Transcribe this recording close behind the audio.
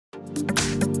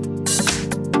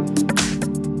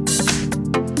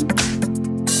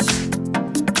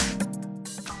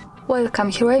Welcome,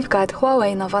 here we've got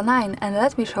HUAWEI Nova 9 and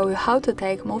let me show you how to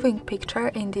take moving picture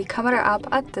in the camera app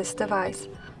at this device.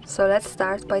 So let's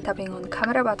start by tapping on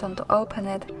camera button to open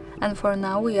it, and for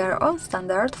now we are on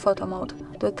standard photo mode.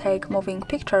 To take moving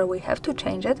picture we have to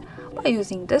change it by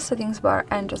using this settings bar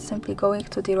and just simply going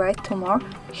to the right to more.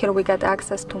 Here we get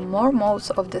access to more modes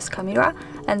of this camera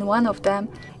and one of them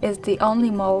is the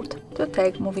only mode to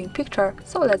take moving picture,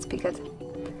 so let's pick it.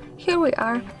 Here we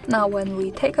are. Now when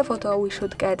we take a photo we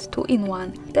should get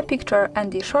 2-in-1, the picture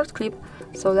and the short clip,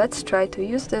 so let's try to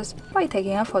use this by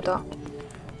taking a photo.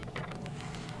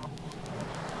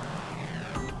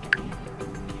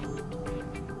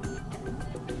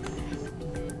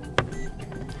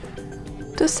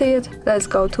 To see it, let's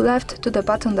go to left to the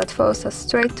button that follows us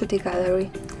straight to the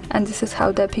gallery. And this is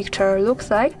how the picture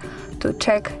looks like. To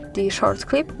check the short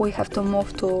clip we have to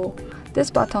move to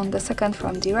this button, the second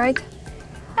from the right.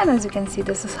 And as you can see,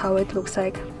 this is how it looks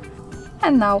like.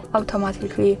 And now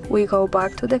automatically we go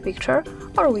back to the picture,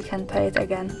 or we can play it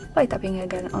again by tapping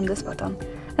again on this button.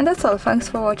 And that's all, thanks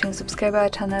for watching, subscribe our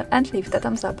channel and leave the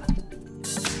thumbs up.